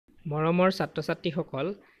মৰমৰ ছাত্ৰ-ছাত্ৰীসকল,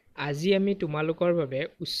 আজি আমি তোমালোকৰ বাবে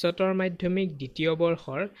উচ্চতৰ মাধ্যমিক দ্বিতীয়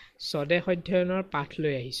বৰ্ষৰ স্বদেশ অধ্যয়নৰ পাঠ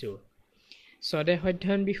লৈ আহিছোঁ। স্বদেশ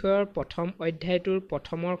অধ্যয়ন বিষয়ৰ প্ৰথম অধ্যায়টোৰ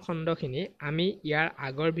প্ৰথমৰ খণ্ডখিনি আমি ইয়াৰ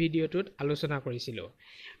আগৰ ভিডিঅ'টোত আলোচনা কৰিছিলোঁ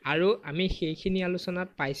আৰু আমি সেইখিনি আলোচনাত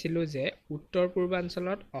পাইছিলোঁ যে উত্তৰ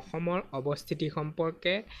পূৰ্বাঞ্চলত অসমৰ অৱস্থিতি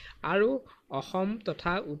সম্পৰ্কে আৰু অসম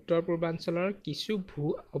তথা উত্তৰ পূৰ্বাঞ্চলৰ কিছু ভূ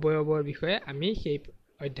অৱয়ৱৰ বিষয়ে আমি সেই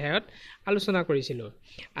অধ্যায়ত আলোচনা কৰিছিলোঁ।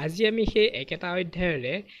 আজি আমি সেই একেটা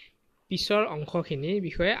অধ্যায়ৰে পিছৰ অংশখিনিৰ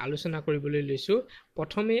বিষয়ে আলোচনা কৰিবলৈ লৈছোঁ।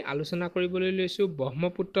 প্ৰথমেই আলোচনা কৰিবলৈ লৈছোঁ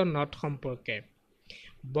ব্ৰহ্মপুত্ৰ নদ সম্পৰ্কে।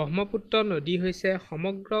 ব্ৰহ্মপুত্ৰ নদী হৈছে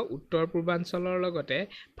সমগ্ৰ উত্তৰ পূৰ্বাঞ্চলৰ লগতে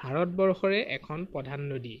ভাৰতবৰ্ষৰে এখন প্ৰধান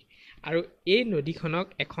নদী আৰু এই নদীখনক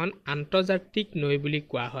এখন আন্তৰ্জাতিক নৈ বুলি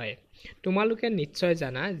কোৱা হয়। তোমালোকে নিশ্চয়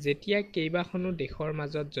জানা, যেতিয়া কেইবাখনো দেশৰ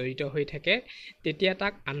মাজত জড়িত হৈ থাকে তেতিয়া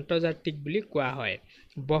তাক আন্তৰ্জাতিক বুলি কোৱা হয়।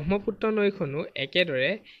 ব্ৰহ্মপুত্ৰ নৈখনো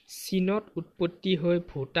একেদৰে চীনত উৎপত্তি হৈ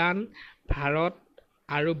ভূটান, ভাৰত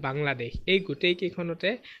আৰু বাংলাদেশ এই গোটেইকেইখনতে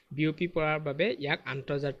বিয়পি পৰাৰ বাবে ইয়াক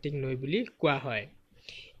আন্তৰ্জাতিক নৈ বুলি কোৱা হয়।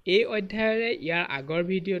 এই অধ্যায়ৰে ইয়াৰ আগৰ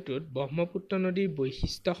ভিডিঅ'টোত ব্ৰহ্মপুত্ৰ নদীৰ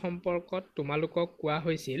বৈশিষ্ট্য সম্পৰ্কত তোমালোকক কোৱা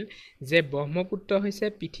হৈছিল যে ব্ৰহ্মপুত্ৰ হৈছে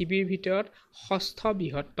পৃথিৱীৰ ভিতৰত ষষ্ঠ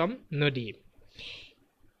বৃহত্তম নদী।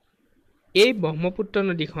 এই ব্ৰহ্মপুত্ৰ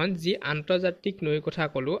নদীখন যি আন্তৰ্জাতিক নৈৰ কথা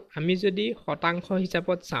ক'লোঁ, আমি যদি শতাংশ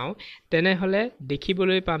হিচাপত চাওঁ তেনেহ'লে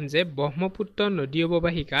দেখিবলৈ পাম যে ব্ৰহ্মপুত্ৰ নদী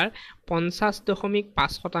অৱবাহিকাৰ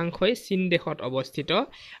 50.5% চীন দেশত অৱস্থিত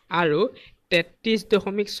আৰু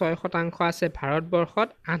 33.6% আছে ভাৰতবৰ্ষত,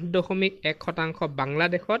 8.1%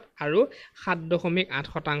 বাংলাদেশত আৰু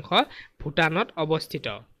 7.8% ভূটানত অৱস্থিত।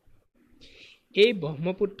 এই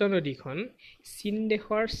ব্ৰহ্মপুত্ৰ নদীখন চীন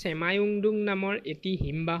দেশৰ চেমায়ুংডুং নামৰ এটি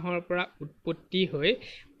হিমবাহৰ পৰা উৎপত্তি হৈ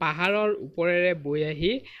পাহাৰৰ ওপৰেৰে বৈ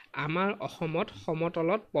আহি আমাৰ অসমত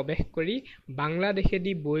সমতলত প্ৰৱেশ কৰি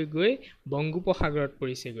বাংলাদেশেদি বৈ গৈ বংগোপসাগৰত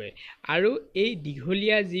পৰিছেগৈ। আৰু এই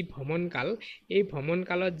দীঘলীয়া যি ভ্ৰমণকাল, এই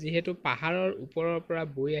ভ্ৰমণকালত যিহেতু পাহাৰৰ ওপৰৰ পৰা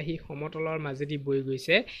বৈ আহি সমতলৰ মাজেদি বৈ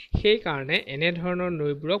গৈছে, সেইকাৰণে এনেধৰণৰ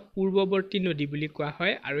নৈবোৰক পূৰ্বৱৰ্তী নদী বুলি কোৱা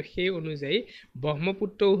হয় আৰু সেই অনুযায়ী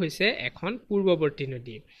ব্ৰহ্মপুত্ৰও হৈছে এখন পূৰ্বৱৰ্তী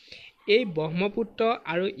নদী। এই ব্ৰহ্মপুত্ৰ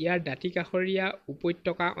আৰু ইয়াৰ দাঁতিকাষৰীয়া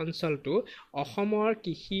উপত্যকা অঞ্চলটো অসমৰ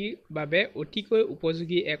কৃষিৰ বাবে অতিকৈ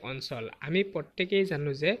উপযোগী এক অঞ্চল। আমি প্ৰত্যেকেই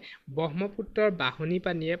জানো যে ব্ৰহ্মপুত্ৰৰ বাঢ়নী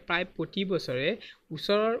পানীয়ে প্ৰায় প্ৰতি বছৰে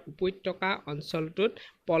ওচৰৰ উপত্যকা অঞ্চলটোত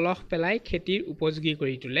পলস পেলাই খেতিৰ উপযোগী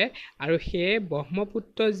কৰি তোলে আৰু সেয়ে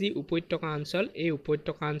ব্ৰহ্মপুত্ৰ যি উপত্যকা অঞ্চল, এই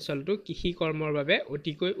উপত্যকা অঞ্চলটো কৃষি কৰ্মৰ বাবে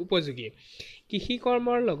অতিকৈ উপযোগী। কৃষি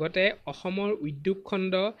কৰ্মৰ লগতে অসমৰ উদ্যোগ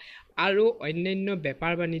খণ্ড আৰু অন্যান্য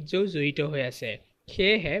বেপাৰ বাণিজ্যও জড়িত হৈ আছে।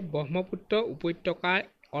 সেয়েহে ব্ৰহ্মপুত্ৰ উপত্যকাৰ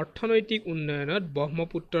অৰ্থনৈতিক উন্নয়নত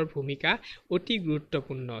ব্ৰহ্মপুত্ৰৰ ভূমিকা অতি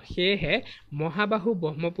গুৰুত্বপূৰ্ণ। সেয়েহে মহাবাহু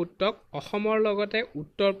ব্ৰহ্মপুত্ৰক অসমৰ লগতে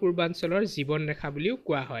উত্তৰ পূৰ্বাঞ্চলৰ জীৱন ৰেখা বুলিও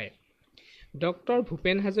কোৱা হয়। ডক্টৰ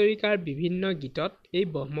ভূপেন হাজৰিকাৰ বিভিন্ন গীতত এই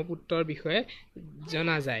ব্ৰহ্মপুত্ৰৰ বিষয়ে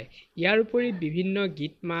জনা যায়। ইয়াৰ উপৰি বিভিন্ন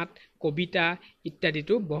গীত মাত, কবিতা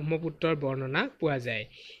ইত্যাদিতো ব্ৰহ্মপুত্ৰৰ বৰ্ণনা পোৱা যায়।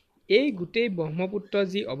 এই গোটেই ব্ৰহ্মপুত্ৰ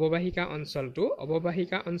যি অৱবাহিকা অঞ্চলটো,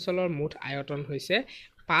 অৱবাহিকা অঞ্চলৰ মুঠ আয়তন হৈছে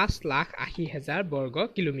 5,80,000 বৰ্গ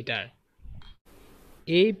কিলোমিটাৰ।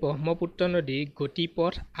 এই ব্ৰহ্মপুত্ৰ নদীৰ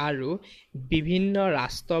গতিপথ আৰু বিভিন্ন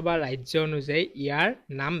ৰাষ্ট্ৰ বা ৰাজ্য অনুযায়ী ইয়াৰ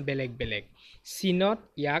নাম বেলেগ বেলেগ। চীনত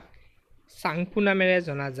ইয়াক চাংপো নামেৰে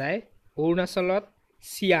জনা যায়, অৰুণাচলত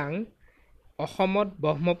চিয়াং, অসমত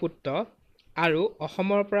ব্ৰহ্মপুত্ৰ আৰু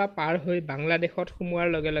অসমৰ পৰা পাৰ হৈ বাংলাদেশত সোমোৱাৰ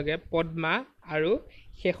লগে লগে পদ্মা আৰু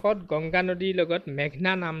শেষত গংগা নদীৰ লগত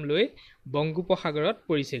মেঘনা নাম লৈ বংগোপসাগৰত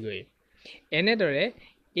পৰিছেগৈ। এনেদৰে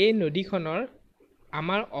এই নদীখনৰ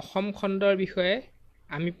আমাৰ অসম খণ্ডৰ বিষয়ে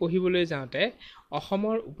আমি পঢ়িবলৈ যাওঁতে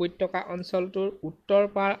অসমৰ উপত্যকা অঞ্চলটোৰ উত্তৰ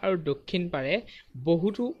পাৰ আৰু দক্ষিণ পাৰে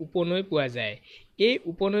বহুতো উপনৈ পোৱা যায়। এই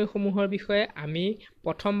উপনৈসমূহৰ বিষয়ে আমি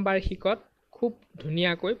প্ৰথম বাৰ্ষিকত খুব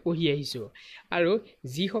ধুনীয়াকৈ পঢ়ি আহিছোঁ আৰু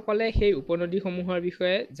যিসকলে সেই উপনদীসমূহৰ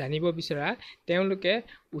বিষয়ে জানিব বিচৰা তেওঁলোকে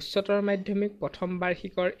উচ্চতৰ মাধ্যমিক প্ৰথম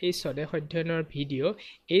বাৰ্ষিকৰ এই স্বদেশ অধ্যয়নৰ ভিডিঅ'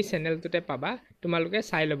 এই চেনেলটোতে পাবা, তোমালোকে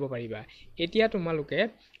চাই ল'ব পাৰিবা। এতিয়া তোমালোকে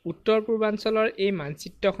উত্তৰ পূৰ্বাঞ্চলৰ এই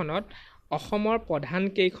মানচিত্ৰখনত অসমৰ প্ৰধান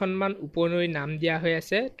কেইখনমান উপনৈৰ নাম দিয়া হৈ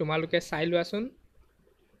আছে, তোমালোকে চাই লোৱাচোন।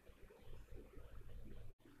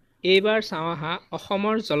 এইবাৰ চাওঁ আহা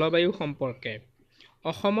অসমৰ জলবায়ু সম্পৰ্কে।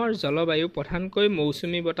 অসমৰ জলবায়ু প্ৰধানকৈ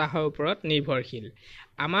মৌচুমী বতাহৰ ওপৰত নিৰ্ভৰশীল।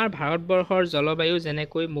 আমাৰ ভাৰতবৰ্ষৰ জলবায়ু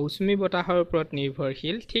যেনেকৈ মৌচুমী বতাহৰ ওপৰত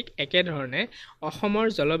নিৰ্ভৰশীল, ঠিক একেধৰণে অসমৰ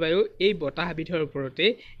জলবায়ু এই বতাহবিধৰ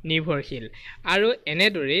ওপৰতেই নিৰ্ভৰশীল আৰু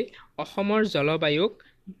এনেদৰেই অসমৰ জলবায়ুক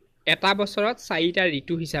এটা বছৰত 4টা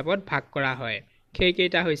ঋতু হিচাপত ভাগ কৰা হয়।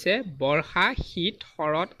 সেইকেইটা হৈছে বৰ্ষা, শীত,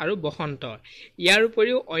 শৰৎ আৰু বসন্ত। ইয়াৰ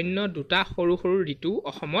উপৰিও অন্য দুটা সৰু সৰু ঋতু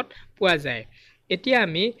অসমত পোৱা যায়। এতিয়া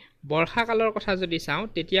আমি বৰ্ষাকালৰ কথা যদি চাওঁ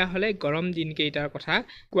তেতিয়াহ'লে গৰম দিনকেইটাৰ কথা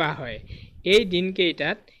কোৱা হয়। এই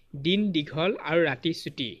দিনকেইটাত দিন দীঘল আৰু ৰাতি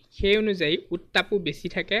চুটি। সেই অনুযায়ী উত্তাপো বেছি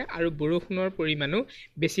থাকে আৰু বৰষুণৰ পৰিমাণো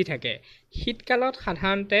বেছি থাকে। শীতকালত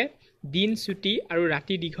সাধাৰণতে দিন চুটি আৰু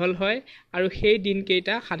ৰাতি দীঘল হয় আৰু সেই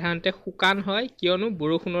দিনকেইটা সাধাৰণতে শুকান হয় কিয়নো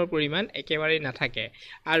বৰষুণৰ পৰিমাণ একেবাৰেই নাথাকে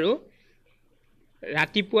আৰু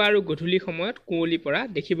ৰাতিপুৱা আৰু গধূলি সময়ত কুঁৱলী পৰা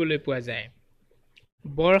দেখিবলৈ পোৱা যায়।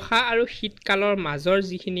 বৰ্ষা আৰু শীতকালৰ মাজৰ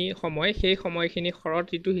যিখিনি সময় সেই সময়খিনি শৰৎ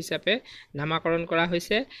ঋতু হিচাপে নামাকৰণ কৰা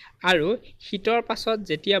হৈছে আৰু শীতৰ পাছত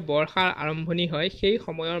যেতিয়া বৰ্ষাৰ আৰম্ভণি হয় সেই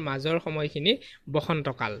সময়ৰ মাজৰ সময়খিনি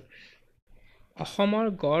বসন্তকাল। অসমৰ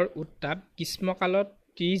গড় উত্তাপ গ্ৰীষ্মকালত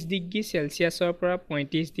 30 ডিগ্ৰী চেলছিয়াছৰ পৰা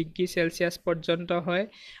 35 ডিগ্ৰী চেলছিয়াছ পৰ্যন্ত হয়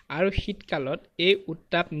আৰু শীতকালত এই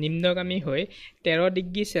উত্তাপ নিম্নগামী হৈ 13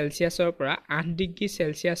 ডিগ্ৰী চেলছিয়াছৰ পৰা 8 ডিগ্ৰী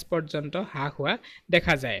চেলছিয়াছ পৰ্যন্ত হ্ৰাস হোৱা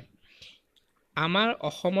দেখা যায়। আমাৰ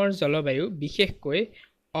অসমৰ জলবায়ু বিশেষকৈ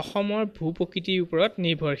অসমৰ ভূ-প্ৰকৃতিৰ ওপৰত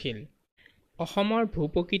নিৰ্ভৰশীল। অসমৰ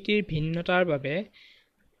ভূ-প্ৰকৃতিৰ ভিন্নতাৰ বাবে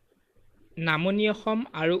নামনি অসম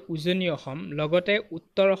আৰু উজনি অসম লগতে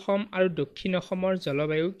উত্তৰ অসম আৰু দক্ষিণ অসমৰ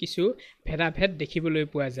জলবায়ু কিছু ভেদাভেদ দেখিবলৈ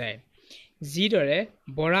পোৱা যায়। যিদৰে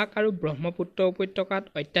বৰাক আৰু ব্ৰহ্মপুত্ৰ উপত্যকাত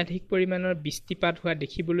অত্যাধিক পৰিমাণৰ বৃষ্টিপাত হোৱা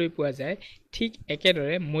দেখিবলৈ পোৱা যায়, ঠিক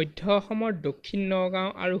একেদৰে মধ্য অসমৰ দক্ষিণ নগাঁও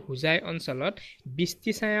আৰু হোজাই অঞ্চলত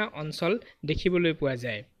বৃষ্টিছায়া অঞ্চল দেখিবলৈ পোৱা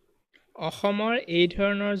যায়। অসমৰ এই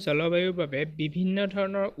ধৰণৰ জলবায়ুৰ বাবে বিভিন্ন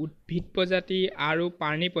ধৰণৰ উদ্ভিদ প্ৰজাতি আৰু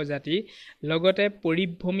প্ৰাণী প্ৰজাতি লগতে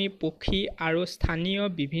পৰিভ্ৰমী পক্ষী আৰু স্থানীয়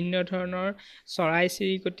বিভিন্ন ধৰণৰ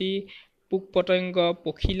চৰাই-চিৰিকটি, পোক-পতংগ,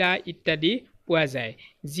 পখিলা ইত্যাদি পোৱা যায়,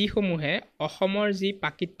 যিসমূহে অসমৰ যি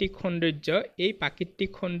প্ৰাকৃতিক সৌন্দৰ্য এই প্ৰাকৃতিক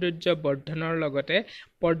সৌন্দৰ্য বৰ্ধনৰ লগতে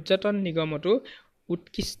পৰ্যটন নিগমতো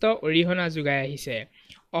উৎকৃষ্ট অৰিহণা যোগাই আহিছে।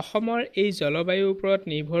 অসমৰ এই জলবায়ুৰ ওপৰত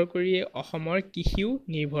নিৰ্ভৰ কৰিয়ে অসমৰ কৃষিও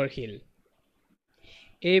নিৰ্ভৰশীল।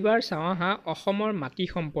 এইবাৰ চাওঁ আহা অসমৰ মাটি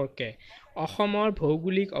সম্পৰ্কে। অসমৰ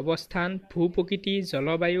ভৌগোলিক অৱস্থান, ভূ-প্ৰকৃতি,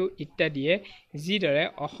 জলবায়ু ইত্যাদিয়ে যিদৰে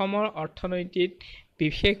অসমৰ অৰ্থনীতিত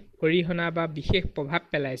বিশেষ অৰিহণা বা বিশেষ প্ৰভাৱ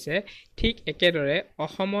পেলাইছে, ঠিক একেদৰে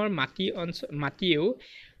অসমৰ মাটিয়েও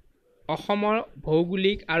অসমৰ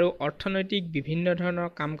ভৌগোলিক আৰু অৰ্থনৈতিক বিভিন্ন ধৰণৰ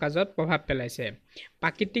কাম-কাজত প্ৰভাৱ পেলাইছে।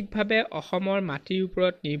 প্ৰাকৃতিকভাৱে অসমৰ মাটিৰ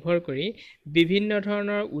ওপৰত নিৰ্ভৰ কৰি বিভিন্ন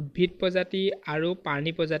ধৰণৰ উদ্ভিদ প্ৰজাতি আৰু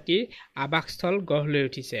প্ৰাণী প্ৰজাতিৰ আৱাসস্থল গঢ় লৈ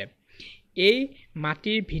উঠিছে। এই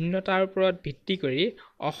মাটিৰ ভিন্নতাৰ ওপৰত ভিত্তি কৰি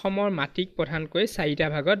অসমৰ মাটিক প্ৰধানকৈ 4টা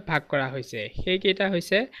ভাগত ভাগ কৰা হৈছে। সেইকেইটা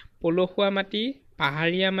হৈছে পলসুৱা মাটি,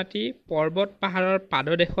 পাহাৰীয়া মাটি, পৰ্বত পাহাৰৰ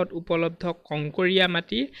পাদদেশত উপলব্ধ কংকৰীয়া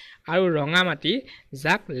মাটি আৰু ৰঙা মাটি,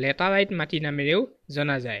 যাক লেটাৰাইট মাটি নামেৰেও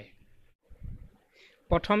জনা যায়।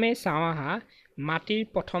 প্ৰথমে চাওঁ আহা মাটিৰ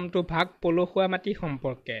প্ৰথমটো ভাগ পলসুৱা মাটি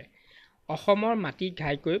সম্পৰ্কে। অসমৰ মাটি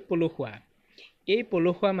ঘাইকৈ পলসুৱা। এই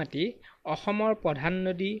পলসুৱা মাটি অসমৰ প্ৰধান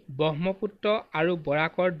নদী ব্ৰহ্মপুত্ৰ আৰু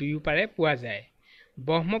বৰাকৰ দুয়োপাৰে পোৱা যায়।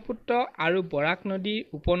 ব্ৰহ্মপুত্ৰ আৰু বৰাক নদীৰ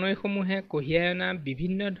উপনৈসমূহে কঢ়িয়াই অনা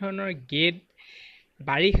বিভিন্ন ধৰণৰ গেদ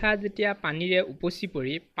বাৰিষা যেতিয়া পানীৰে উপচি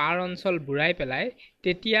পৰি পাৰ অঞ্চল বুৰাই পেলায়,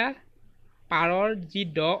 তেতিয়া পাৰৰ যি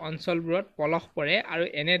দ অঞ্চলবোৰত পলস পৰে আৰু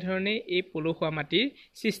এনেধৰণে এই পলসুৱা মাটিৰ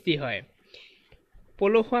সৃষ্টি হয়।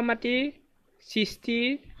 পলসুৱা মাটিৰ সৃষ্টিৰ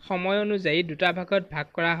সময় অনুযায়ী দুটা ভাগত ভাগ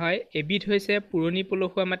কৰা হয়। এবিধ হৈছে পুৰণি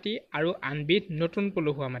পলসুৱা মাটি আৰু আনবিধ নতুন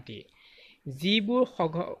পলসুৱা মাটি। যিবোৰ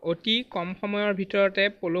অতি কম সময়ৰ ভিতৰতে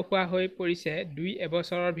পলসুৱা হৈ পৰিছে 2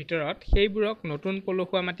 এবছৰৰ ভিতৰত, সেইবোৰক নতুন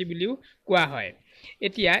পলসুৱা মাটি বুলিও কোৱা হয়।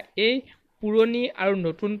 এতিয়া এই পুৰণি আৰু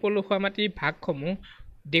নতুন পলসুৱা মাটিৰ ভাগসমূহ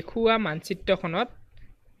দেখুওৱা মানচিত্ৰখনত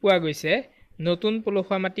পোৱা গৈছে। নতুন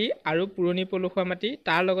পলসুৱা মাটি আৰু পুৰণি পলসুৱা মাটি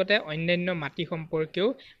তাৰ লগতে অন্যান্য মাটি সম্পৰ্কেও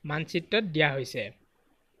মানচিত্ৰত দিয়া হৈছে।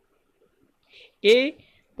 এই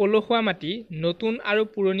পলসুৱা মাটি নতুন আৰু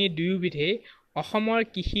পুৰণি দুয়োবিধেই অসমৰ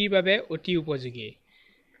কৃষিৰ বাবে অতি উপযোগী।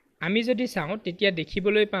 আমি যদি চাওঁ তেতিয়া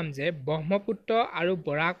দেখিবলৈ পাম যে ব্ৰহ্মপুত্ৰ আৰু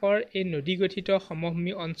বৰাকৰ এই নদীগঠিত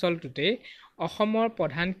সমভূমি অঞ্চলটোতেই অসমৰ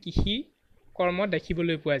প্ৰধান কৃষি কৰ্ম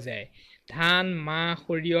দেখিবলৈ পোৱা যায়। ধান, মাহ,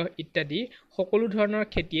 সৰিয়হ ইত্যাদি সকলো ধৰণৰ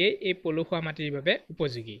খেতিয়ে এই পলসুৱা মাটিৰ বাবে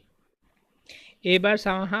উপযোগী। এইবাৰ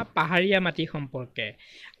চাওঁ আহা পাহাৰীয়া মাটি সম্পৰ্কে।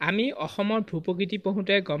 আমি অসমৰ ভূ-প্ৰকৃতি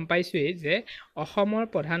পঢ়োঁতে গম পাইছোঁৱেই যে অসমৰ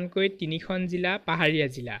প্ৰধানকৈ 3খন জিলা পাহাৰীয়া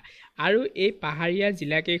জিলা আৰু এই পাহাৰীয়া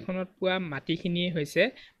জিলাকেইখনত পোৱা মাটিখিনিয়ে হৈছে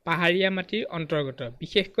পাহাৰীয়া মাটিৰ অন্তৰ্গত।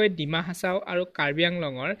 বিশেষকৈ ডিমা হাছাও আৰু কাৰ্বি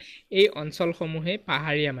আংলঙৰ এই অঞ্চলসমূহেই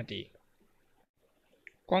পাহাৰীয়া মাটি।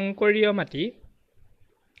 কংকৰীয় মাটি।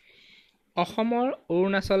 অসমৰ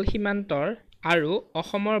অৰুণাচল সীমান্তৰ আৰু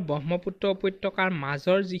অসমৰ ব্ৰহ্মপুত্ৰ উপত্যকাৰ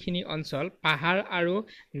মাজৰ যিখিনি অঞ্চল পাহাৰ আৰু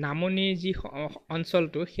নামনিৰ যি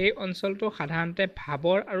অঞ্চলটো সেই অঞ্চলটো সাধাৰণতে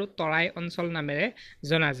ভাবৰ আৰু তৰাই অঞ্চল নামেৰে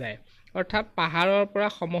জনা যায় অৰ্থাৎ পাহাৰৰ পৰা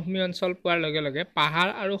সমভূমি অঞ্চল পোৱাৰ লগে লগে পাহাৰ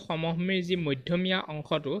আৰু সমভূমিৰ যি মধ্যমীয়া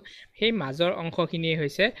অংশটো সেই মাজৰ অংশখিনিয়ে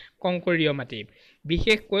হৈছে কংকৰীয় মাটি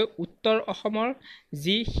বিশেষকৈ উত্তৰ অসমৰ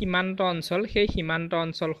যি সীমান্ত অঞ্চল সেই সীমান্ত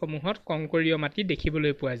অঞ্চলসমূহত কংকৰীয় মাটি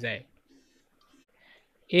দেখিবলৈ পোৱা যায়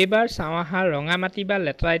এইবাৰ চাওঁ আহা ৰঙা মাটি বা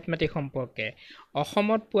লেটাৰাইট মাটি সম্পৰ্কে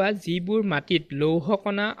অসমত পোৱা যিবোৰ মাটিত লৌহ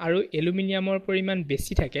কণা আৰু এলুমিনিয়ামৰ পৰিমাণ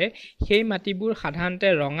বেছি থাকে সেই মাটিবোৰ সাধাৰণতে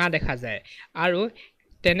ৰঙা দেখা যায় আৰু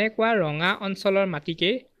তেনেকুৱা ৰঙা অঞ্চলৰ মাটিকে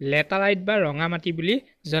লেটাৰাইট বা ৰঙা মাটি বুলি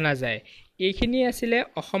জনা যায় এইখিনি আছিলে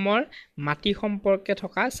অসমৰ মাটি সম্পৰ্কে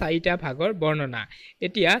থকা চাৰিটা ভাগৰ বৰ্ণনা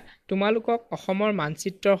এতিয়া তোমালোকক অসমৰ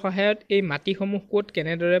মানচিত্ৰৰ সহায়ত এই মাটিসমূহ ক'ত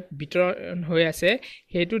কেনেদৰে বিতৰণ হৈ আছে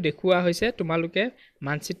সেইটো দেখুওৱা হৈছে তোমালোকে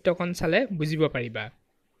মানচিত্ৰখন চালে বুজিব পাৰিবা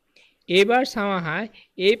এইবাৰ চাওঁ আহা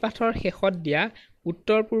এই পাঠৰ শেষত দিয়া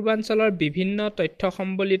উত্তৰ পূৰ্বাঞ্চলৰ বিভিন্ন তথ্য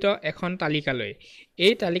সম্বলিত এখন তালিকালৈ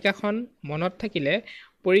এই তালিকাখন মনত থাকিলে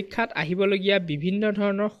পৰীক্ষাত আহিবলগীয়া বিভিন্ন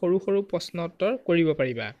ধৰণৰ সৰু সৰু প্ৰশ্ন উত্তৰ কৰিব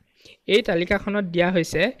পাৰিবা এই তালিকাখনত দিয়া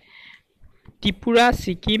হৈছে ত্ৰিপুৰা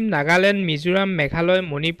ছিকিম নাগালেণ্ড মিজোৰাম মেঘালয়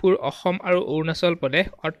মণিপুৰ অসম আৰু অৰুণাচল প্ৰদেশ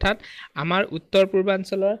অৰ্থাৎ আমাৰ উত্তৰ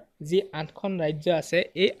পূৰ্বাঞ্চলৰ যি ৮খন ৰাজ্য আছে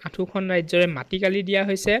এই ৮খন ৰাজ্যৰে মাটিকালি দিয়া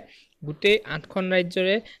হৈছে গোটেই ৮খন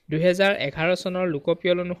ৰাজ্যৰে ২০১১ চনৰ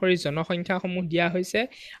লোকপিয়ল অনুসৰি জনসংখ্যাসমূহ দিয়া হৈছে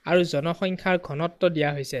আৰু জনসংখ্যাৰ ঘনত্ব দিয়া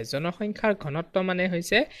হৈছে জনসংখ্যাৰ ঘনত্ব মানে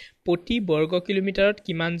হৈছে প্ৰতি বৰ্গ কিলোমিটাৰত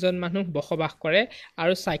কিমানজন মানুহ বসবাস কৰে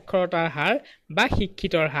আৰু সাক্ষৰতাৰ হাৰ বা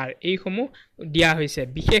শিক্ষিতৰ হাৰ এইসমূহ দিয়া হৈছে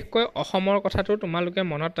বিশেষকৈ অসমৰ কথাটো তোমালোকে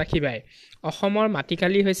মনত ৰাখিবাই অসমৰ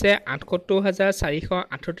মাটিকালি হৈছে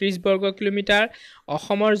 ৭৮,৪৩৮ বৰ্গ কিলোমিটাৰ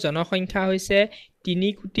অসমৰ জনসংখ্যা হৈছে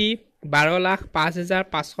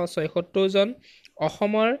 ৩,১২,০৫,৫৭৬ জন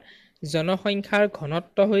অসমৰ জনসংখ্যাৰ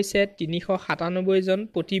ঘনত্ব হৈছে ৩৯৭ জন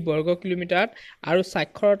প্ৰতি বৰ্গ কিলোমিটাৰত আৰু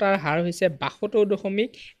সাক্ষৰতাৰ হাৰ হৈছে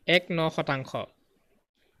 ৭২.১৯%।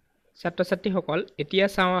 ছাত্ৰ-ছাত্ৰীসকল এতিয়া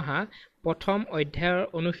চাওঁ আহা প্ৰথম অধ্যায়ৰ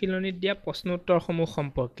অনুশীলনীত দিয়া প্ৰশ্ন উত্তৰসমূহ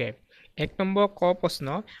সম্পৰ্কে ১ নম্বৰ ক প্ৰশ্ন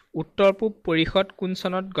উত্তৰ পূব পৰিষদ কোন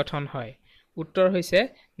চনত গঠন হয় উত্তৰ হৈছে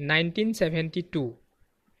 1972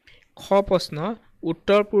 খ প্ৰশ্ন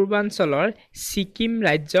উত্তৰ পূৰ্বাঞ্চলৰ ছিকিম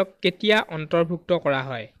ৰাজ্যক কেতিয়া অন্তৰ্ভুক্ত কৰা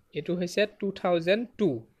হয় এটো হৈছে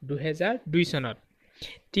 2002 চনত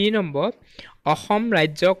 ৩ নম্বৰ অসম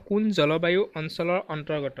ৰাজ্য কোন জলবায়ু অঞ্চলৰ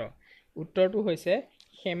অন্তৰ্গত উত্তৰটো হৈছে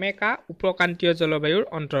সেমেকা উপক্ৰান্তীয় জলবায়ুৰ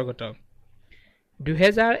অন্তৰ্গত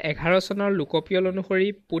 ২০১১ চনৰ লোকপিয়ল অনুসৰি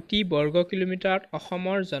প্ৰতি বৰ্গ কিলোমিটাৰত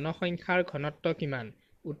অসমৰ জনসংখ্যাৰ ঘনত্ব কিমান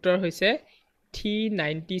উত্তৰ হৈছে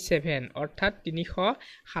 397 অৰ্থাৎ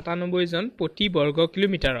 ৩৯৭ জন প্ৰতি বৰ্গ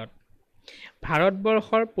কিলোমিটাৰত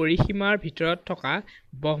ভাৰতবৰ্ষৰ পৰিসীমাৰ ভিতৰত থকা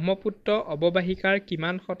ব্ৰহ্মপুত্ৰ অৱবাহিকাৰ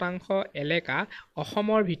কিমান শতাংশ এলেকা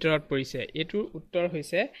অসমৰ ভিতৰত পৰিছে এটোৰ উত্তৰ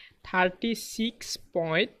হৈছে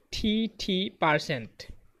 36.33%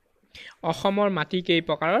 অসমৰ মাটি কেই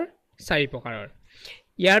প্ৰকাৰৰ 4 প্ৰকাৰৰ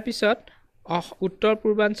ইয়াৰ পিছত উত্তৰ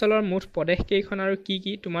পূৰ্বাঞ্চলৰ মুঠ প্ৰদেশ কেইখন আৰু কি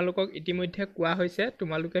কি তোমালোকক ইতিমধ্যে কোৱা হৈছে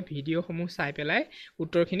তোমালোকে ভিডিঅ'সমূহ চাই পেলাই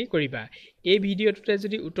উত্তৰখিনি কৰিবা এই ভিডিঅ'টোতে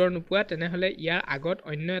যদি উত্তৰ নোপোৱা তেনেহলে ইয়াৰ আগত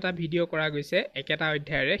অন্য এটা ভিডিঅ' কৰা গৈছে একেটা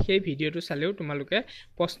অধ্যায়ৰে সেই ভিডিঅ'টো চালেও তোমালোকে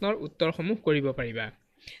প্ৰশ্নৰ উত্তৰসমূহ কৰিব পাৰিবা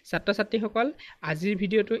ছাত্ৰ-ছাত্ৰীসকল আজিৰ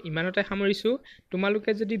ভিডিঅ'টো ইমানতে সামৰিছো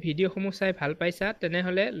তোমালোকে যদি ভিডিঅ'সমূহ চাই ভাল পাইছা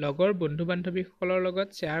তেনেহলে লগৰ বন্ধু-বান্ধৱীসকলৰ লগত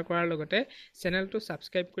শ্বেয়াৰ কৰাৰ লগতে চেনেলটো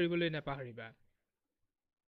ছাবস্ক্ৰাইব কৰিবলৈ নাপাহৰিবা